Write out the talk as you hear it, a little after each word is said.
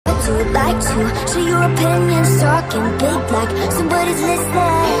you would like to share your opinions, talking big like somebody's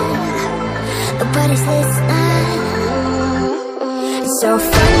listening. Nobody's listening. It's so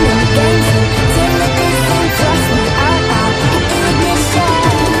fun and games till the distance flush me out in ignition.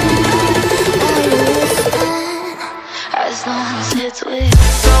 Are you listening? As long as it's with you.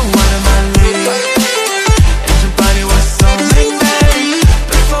 So what am I leaving? And your body was so magnetic.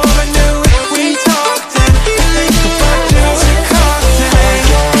 Before I knew it, we talked and think about just a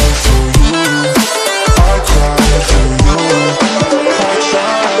cocktail. I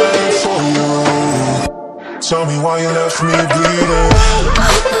cried for you. Tell me why you left me bleeding.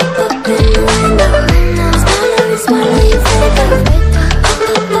 Up in the window, smiling, you fake up.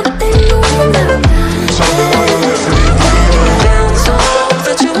 Up in the window. Tell me why you left me bleeding. So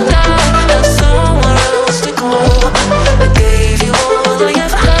that you now have somewhere else to go. I gave you all I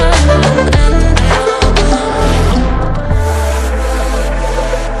ever had, and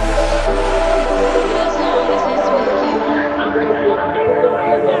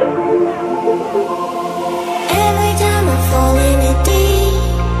every time I fall in it deep,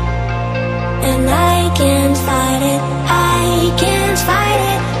 and I can't fight it, I can't fight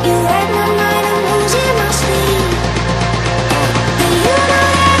it. You hurt my mind, I'm losing my sleep. And you know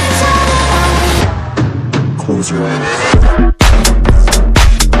that it's all about me. close your eyes.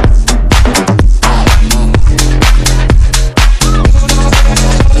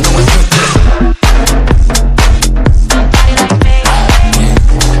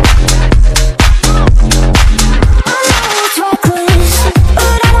 It's reckless,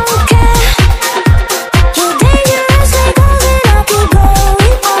 but I don't care. You're dangerous like gold and I keep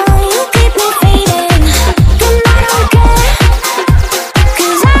going on. You keep me fading, and I don't care.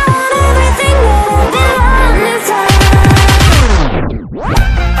 'Cause I want everything that I've been wanting for.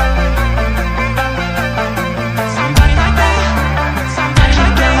 Somebody like that, somebody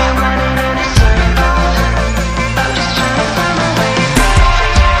like that. I'm running in a circle. I'm just trying to find my way back.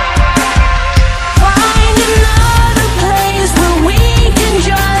 Find another place where we can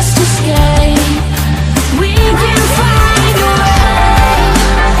just escape. We can find a way.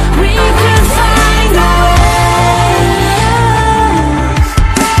 We can find a way.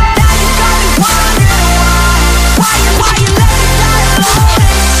 Now you got me wondering why you let me die alone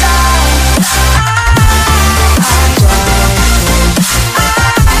inside.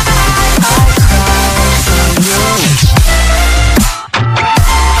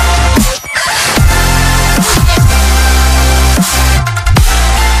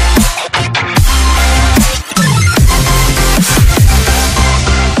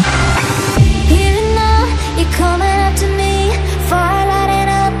 Even now, you're coming up to me, fire lighting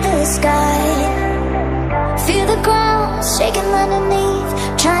up the sky. Feel the ground shaking underneath,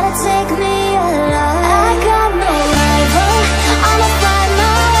 trying to take me alive. I got no rival, I'ma find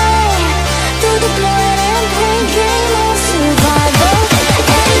my way through the blood and pain, game of survival.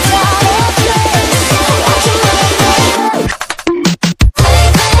 Any time or place, watching my way.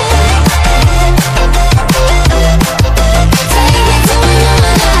 Take me to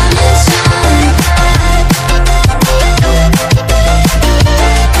another dimension.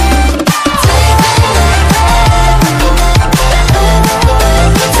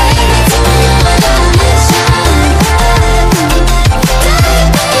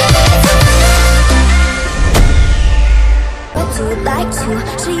 But you would like to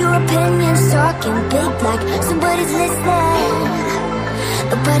share your opinions, talking big like somebody's listening.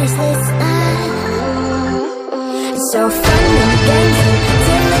 Nobody's listening. It's so fun and games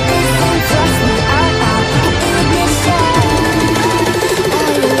till the distance flush me out in ignition.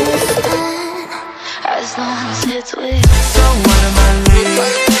 Are you listening? As long as it's with you. So what am I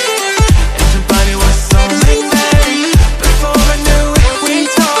leaving? And your body was so magnetic. Before I knew it, we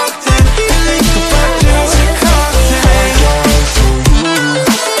talked and think about just a cocktail.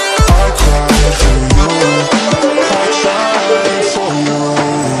 I cried for you.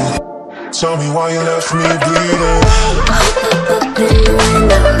 Tell me why you left me bleeding. Up in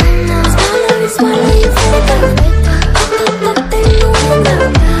the window, smiling, you fake up. Up in the window.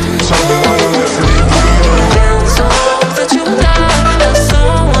 Tell me why you left me bleeding. So that you now have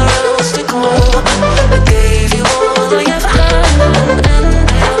somewhere else to go. I gave you all I ever had, and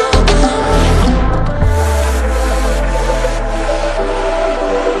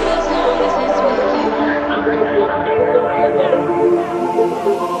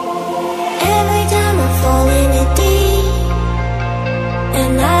Every time I fall in it deep,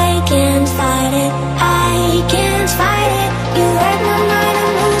 and I can't fight it, I can't fight it. You hurt my mind,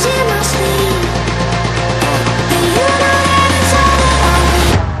 I'm losing my sleep. And you know that it's all about me.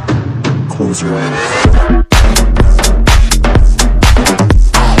 close your eyes.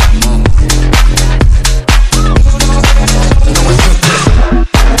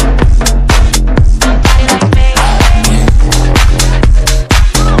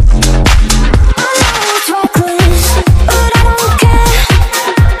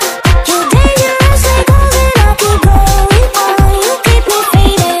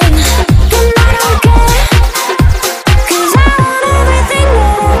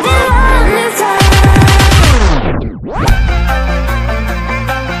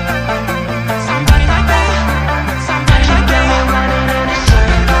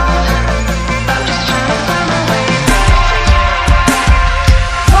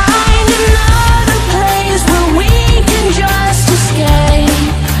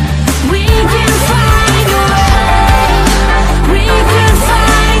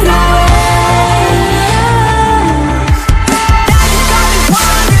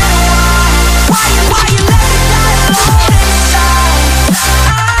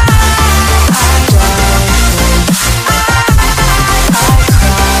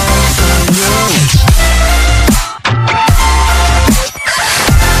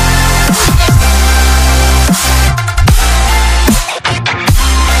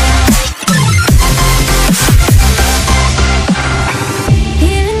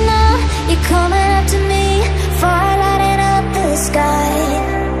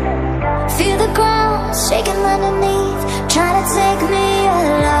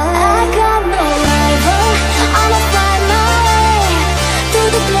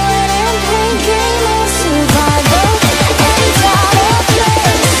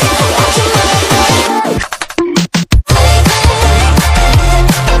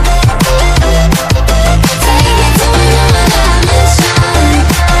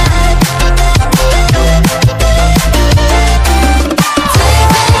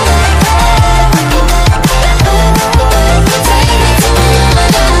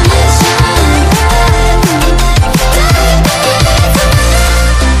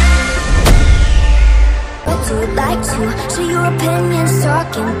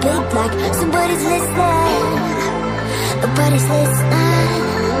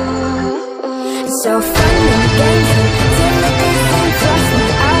 So fun and games until it doesn't trust me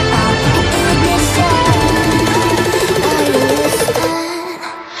out. Are you listening?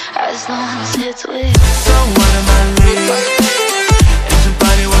 As long as it's with. So what am I leaving? And your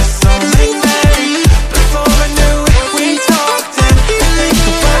body was so like Mary. Before I knew it, we talked and think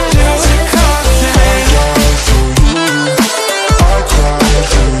about you as a cocktail. I cried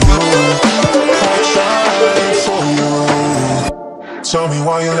for you. Tell me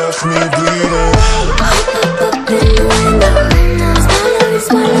why you left me bleeding.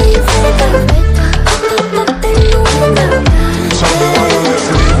 Tell me why you left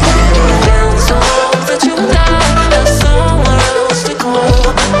me bleeding. Down so low that you died, and somewhere else to go.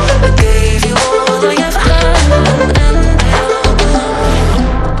 I gave you all I ever had, and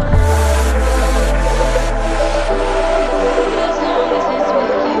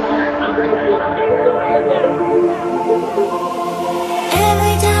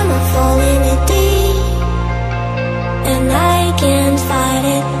Every time I fall in it deep, and I can't fight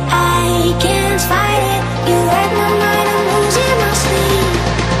it, I can't fight it. You hurt my mind, I'm losing my sleep.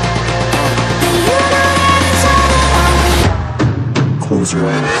 And you know that it's all about me. Close your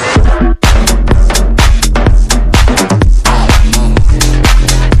eyes.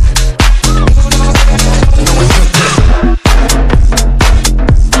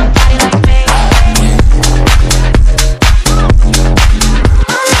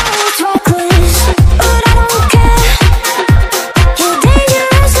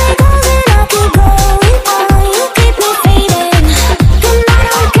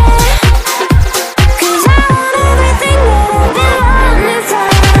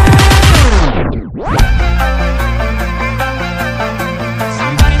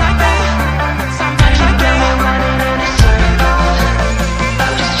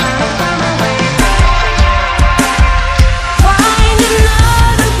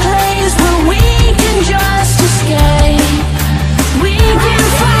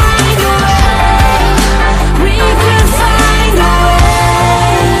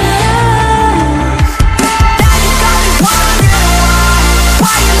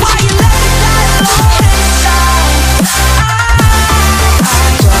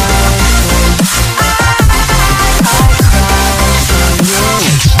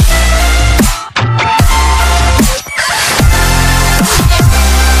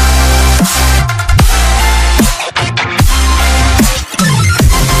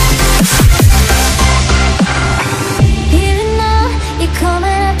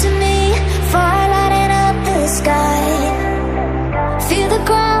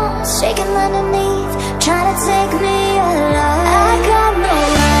 Shaking underneath, trying to take me alive. I got no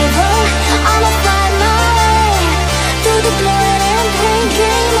rival, I'ma find my way through the blood and pain,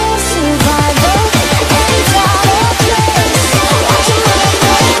 game of survival. Any time or place, watching my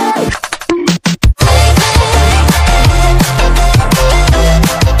life. Take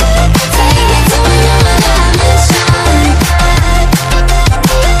me to another dimension.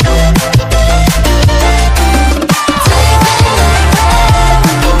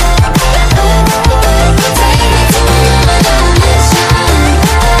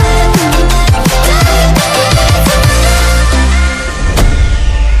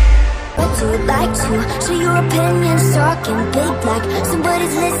 So your opinion's talking big like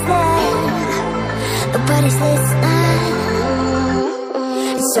somebody's listening. Nobody's listening.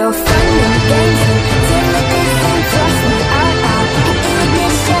 It's so fun and games until it doesn't trust me out. Are you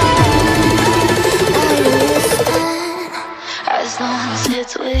listening? As long as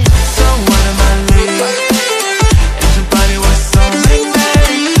it's with. so what am I leaving? And your body was so like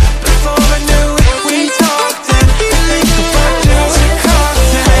Mary. Before I knew it, we talked and think about you as a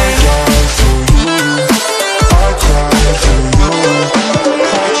cocktail.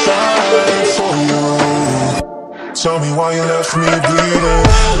 Tell me why you left me bleeding.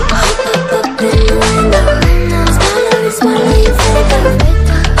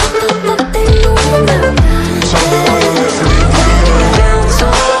 Tell me why you left me bleeding. Down so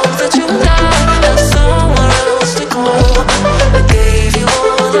low that you died, and somewhere else to go. I gave you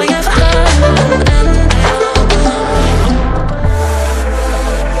all I ever had, and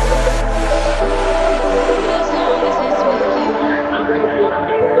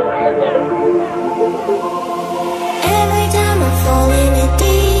Every time I fall in it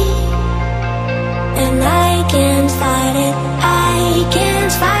deep, and I can't fight it, I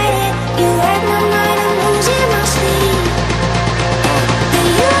can't fight it. You hurt my mind, I'm losing my sleep. And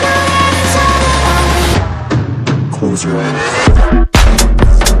you know that it's all about me. Close your eyes.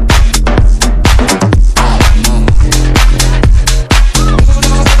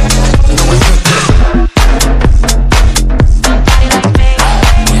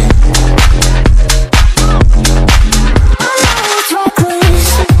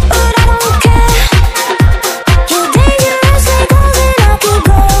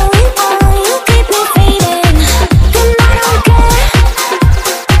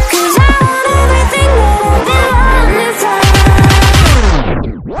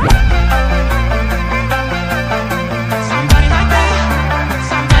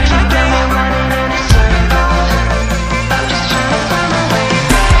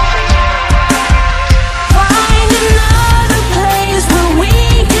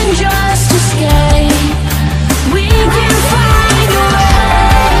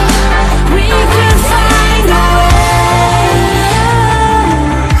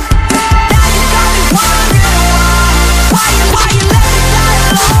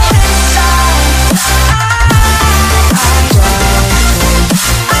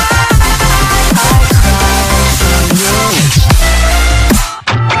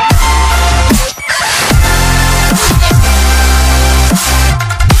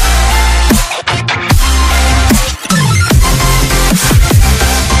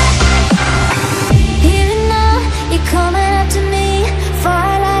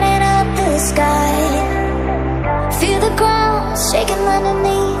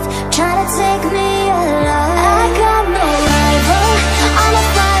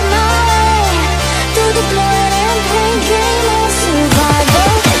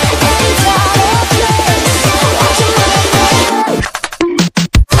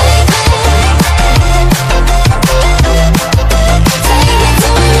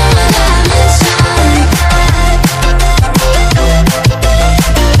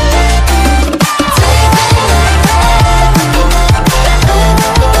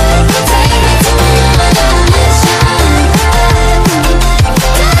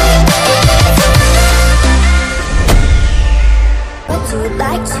 you would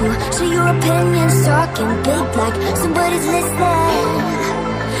like to share your opinions, talking big like somebody's listening.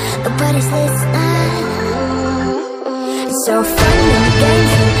 Nobody's listening. It's so fun and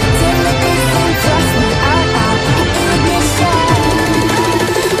games until the distance trust me out in ignition.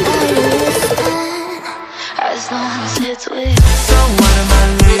 Are you listening? As long as it's with. So what am I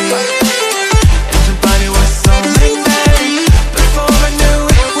leaving? Everybody was so magnetic. Before I knew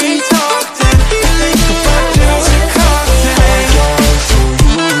it, we talked and think about you and cocktail.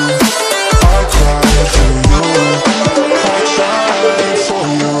 I cried for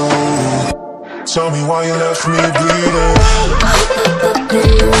you. Tell me why you left me bleeding.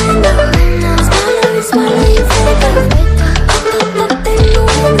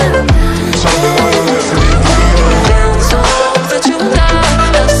 Tell me why you left me bleeding. So that you now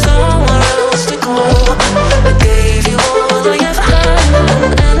have somewhere else to go. I gave you all I have had,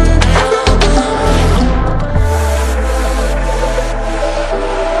 and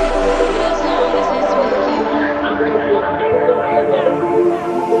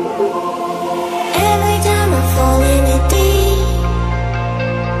Every time I fall in it deep,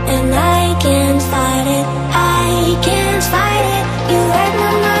 and I can't fight it, I can't fight it. You wreck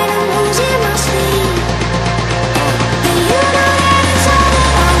my mind, I'm losing my sleep. And you know that it's all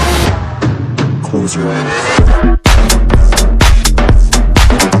about me. Close your eyes.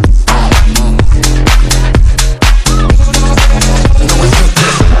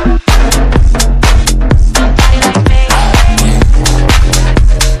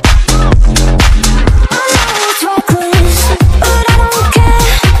 It's reckless, but I don't care.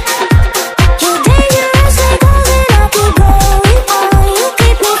 You're dangerous like gold and I keep going on. You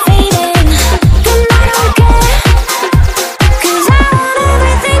keep me fading, and I don't care. 'Cause I want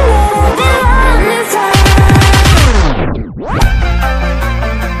everything that I've been running from.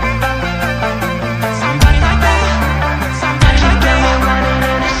 somebody like that, somebody like that. Running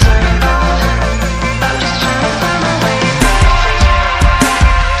in a circle, I'm just trying to find my way back.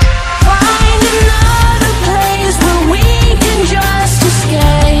 Find another place where we can just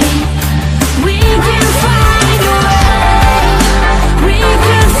escape. We can find a way. We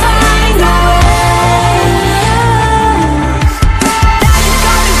can find a way. Now you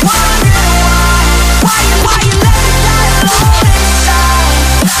got me wondering why you let me die alone inside.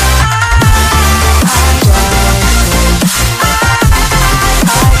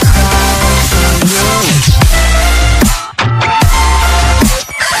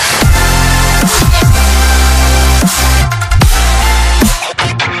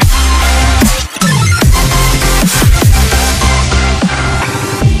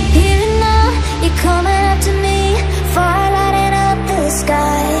 Even now, you're coming up to me, fire lighting up the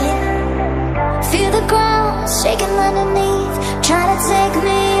sky. Feel the ground shaking underneath, trying to take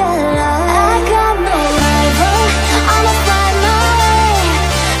me alive. I got no rival, I'ma find my way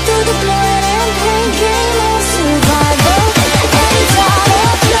through the blood and pain, game of survival. Any time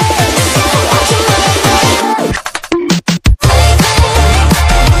or place, watching my life.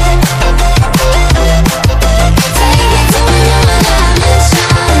 Take me to another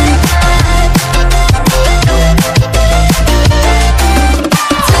dimension.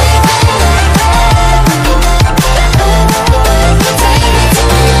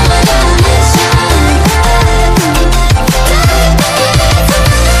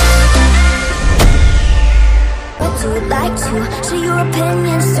 But you would like to share your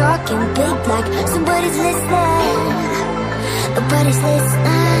opinions, talking big like somebody's listening. Nobody's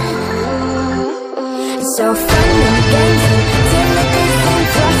listening. It's so fun and games until the distance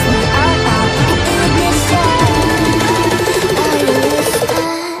trust me out in ignition. Are you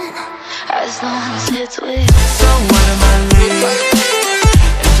listening? As long as it's with. So what am I leaving?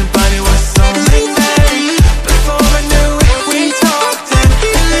 Everybody was so magnetic. Before I knew it, we talked and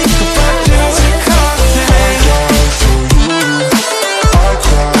think about you and cocktail. I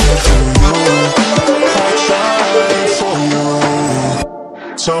cried for you.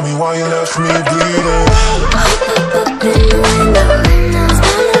 Tell me why you left me bleeding.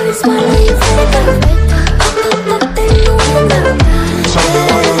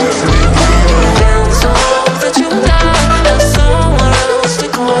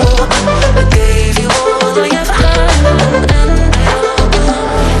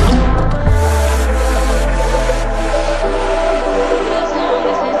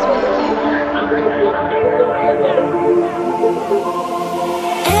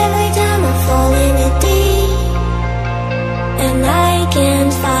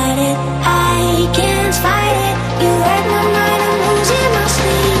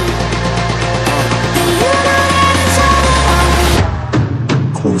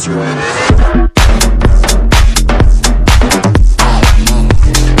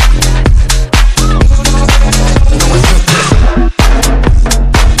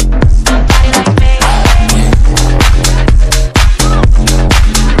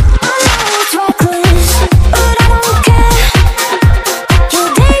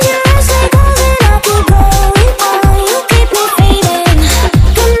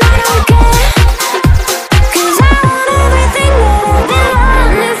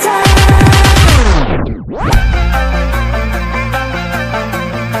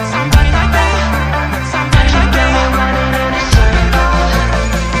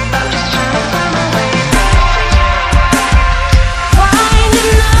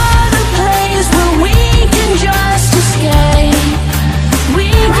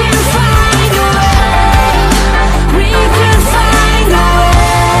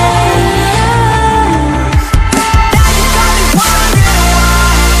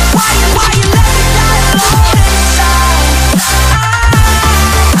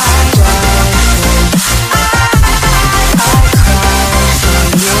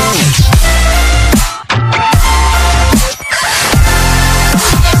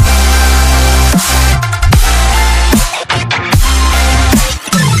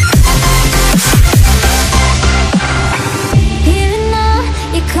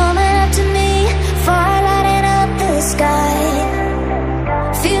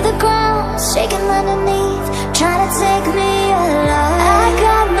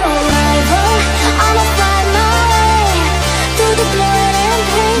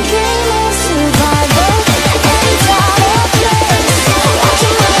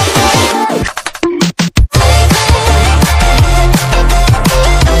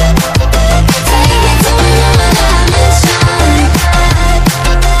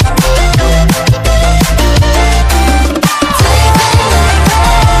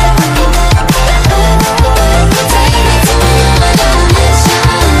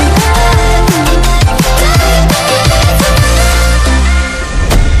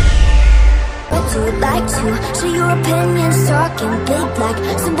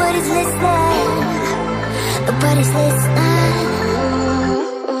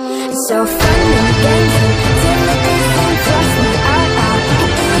 so fun and games till it doesn't trust me out.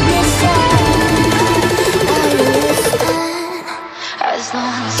 Are you listening? As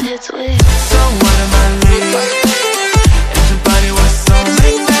long as it's with you. So what am I leaving? If your body was so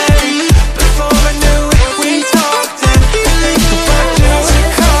magnetic, before I knew it, we talked and think about just a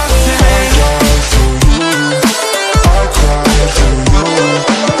cocktail. I cried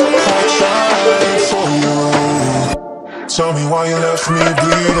for you. Tell me why you left me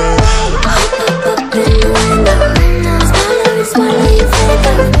bleeding.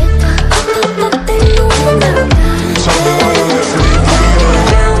 Tell me why you left me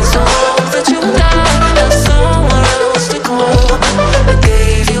bleeding. So that you died and somewhere else to go. I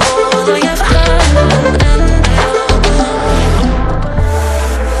gave you all I have had and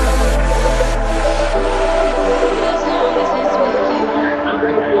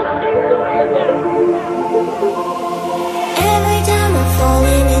Every time I fall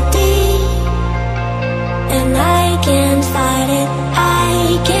in it deep, and I can't fight it,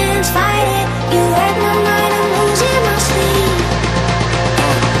 I can't fight it. You hurt my mind, I'm losing my sleep.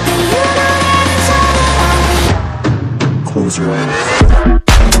 But you know that it's all about me. Close your eyes.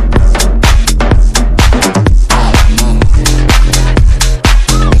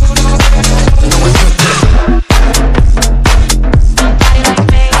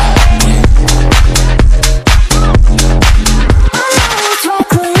 It's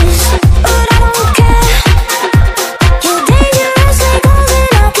reckless, but I don't care. You're dangerous like gold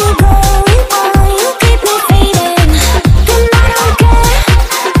and I keep going on. You keep me fading, and I don't care.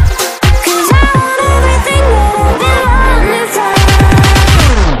 'Cause I want everything that I've been running from.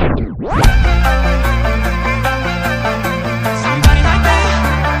 somebody like that,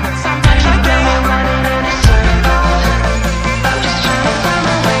 somebody like that. I'm running in a circle. I'm just trying to find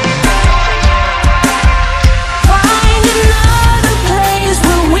my way back. Find another place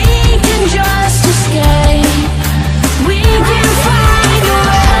where we can just escape. We can find a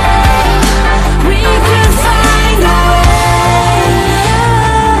way. We can find a way.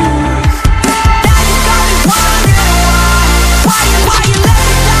 Daddy's got me wondering why you let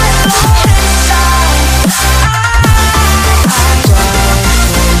me die alone inside.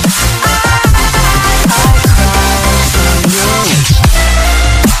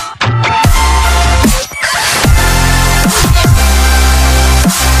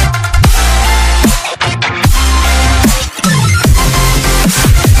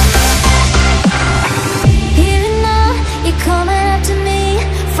 Here and now, you're coming up to me,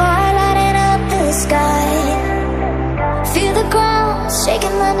 fire lighting up the sky. Feel the ground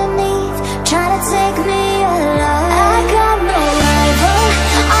shaking underneath, trying to take me alive. I got no rival,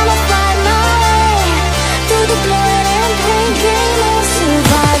 I'ma find my way through the blood and pain, game of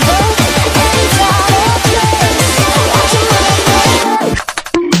survival. Any time or place, watching my life.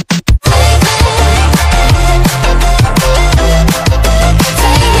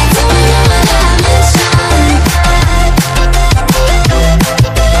 Take me to another dimension.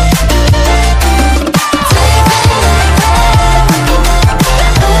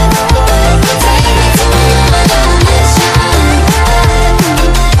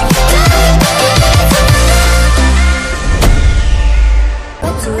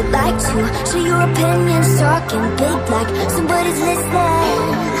 What you would like to share your opinions, talking big like somebody's listening.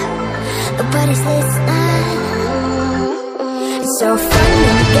 Nobody's listening. It's so fun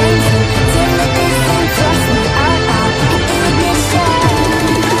and games till it doesn't trust me out. Are you listening?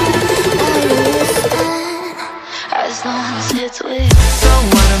 As long as it's with you. So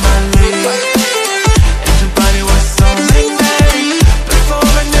what am I leaving? If your body was so magnetic, before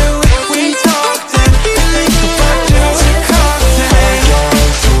I knew it, we talked and think about just a cocktail.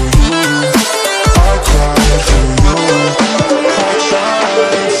 I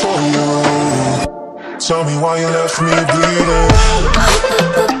cried for you. Tell me why you left me bleeding.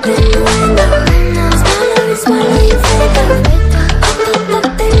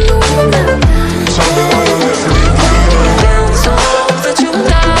 Tell me why you left me bleeding. So that you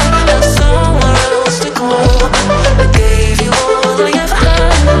died and somewhere else to go. I gave you all I have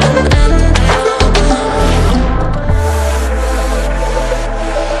had and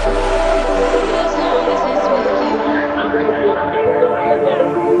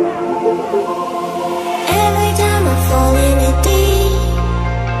Every time I fall in it deep,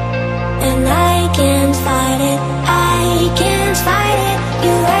 and I can't fight it, I can't fight it.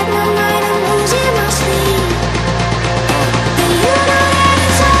 You hurt my mind, I'm losing my sleep. But you know that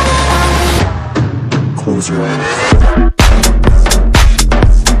it's all about me. Close your eyes.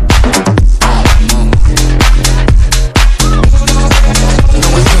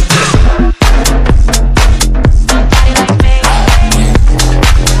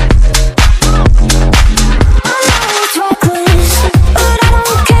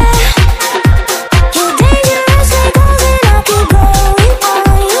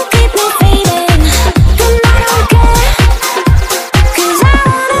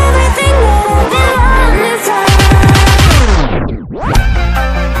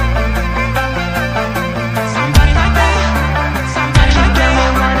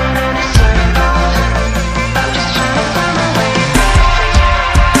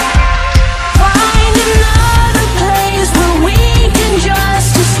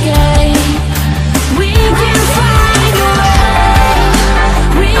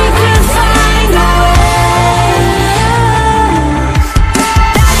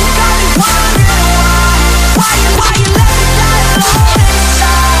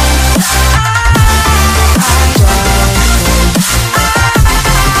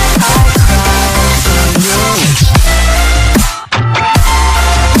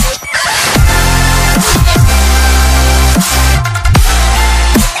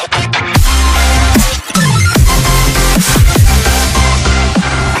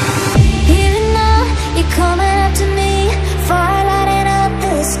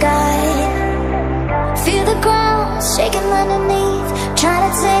 shaking underneath, trying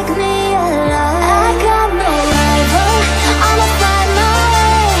to take me alive. I got no rival, I'ma find my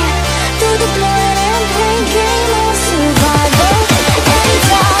way through the blood and pain, game of survival. Any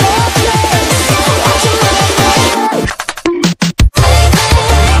time or place, watching my life. Take me to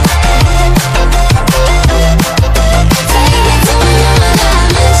another dimension.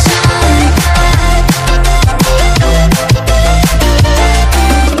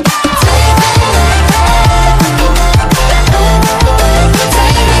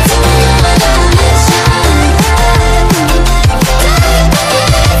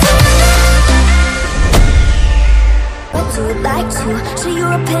 So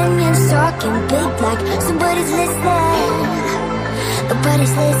your opinions talking big like somebody's listening.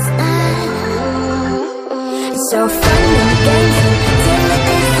 Nobody's listening. It's so fun and games till it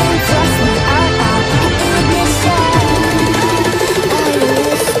isn't. Trust me, out in ignition. Are you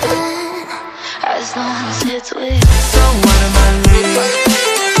listening? As long as it's with. So what am I leaving?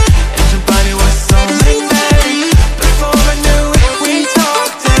 And your body was so magnetic. Before I knew it, we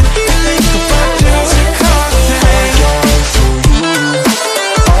talked and think about just a cocktail.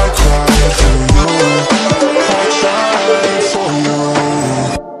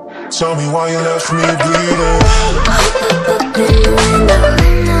 Tell me why you left me bleeding.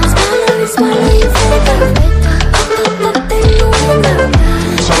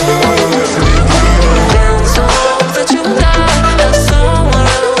 Tell me why you left me bleeding. So that you died, had someone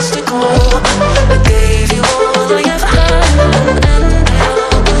else to go. I gave you all I ever had, and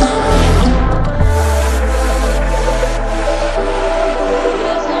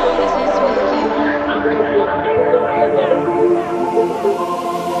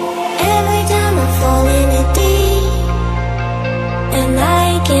Every time I fall in it deep, and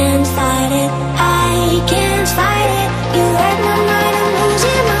I can't fight it, I can't fight it. You hurt my mind, I'm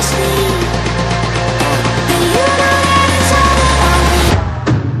losing my sleep. And you know that it's all about me.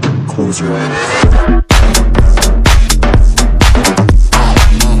 Close your eyes.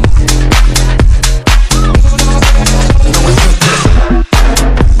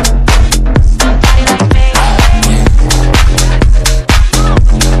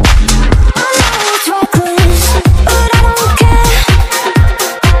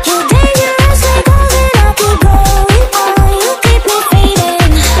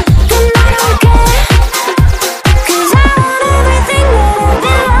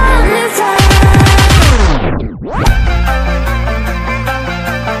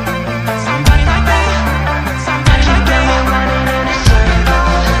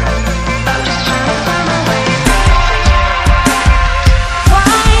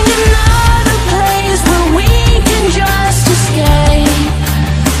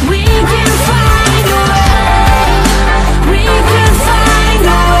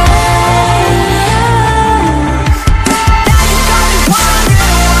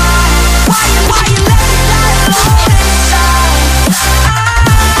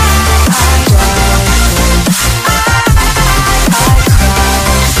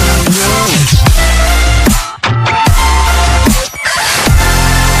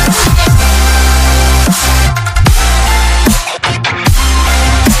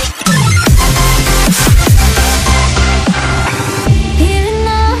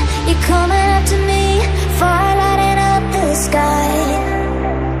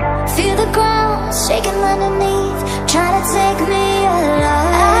 Shaking underneath, trying to take me alive. I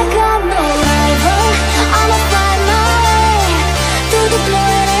got no rival, I'ma find my way through the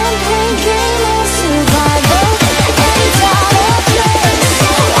blood and pain, game of survival. Any time or place,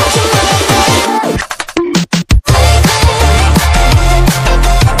 watching my life. Take me to another dimension.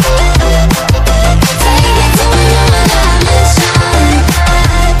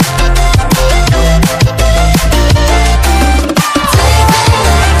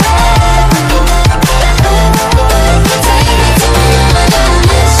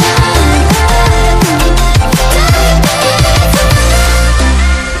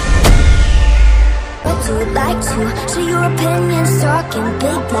 So your opinions talking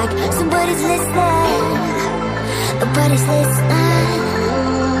big like somebody's listening. Nobody's listening.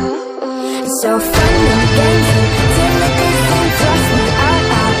 It's so fun and games.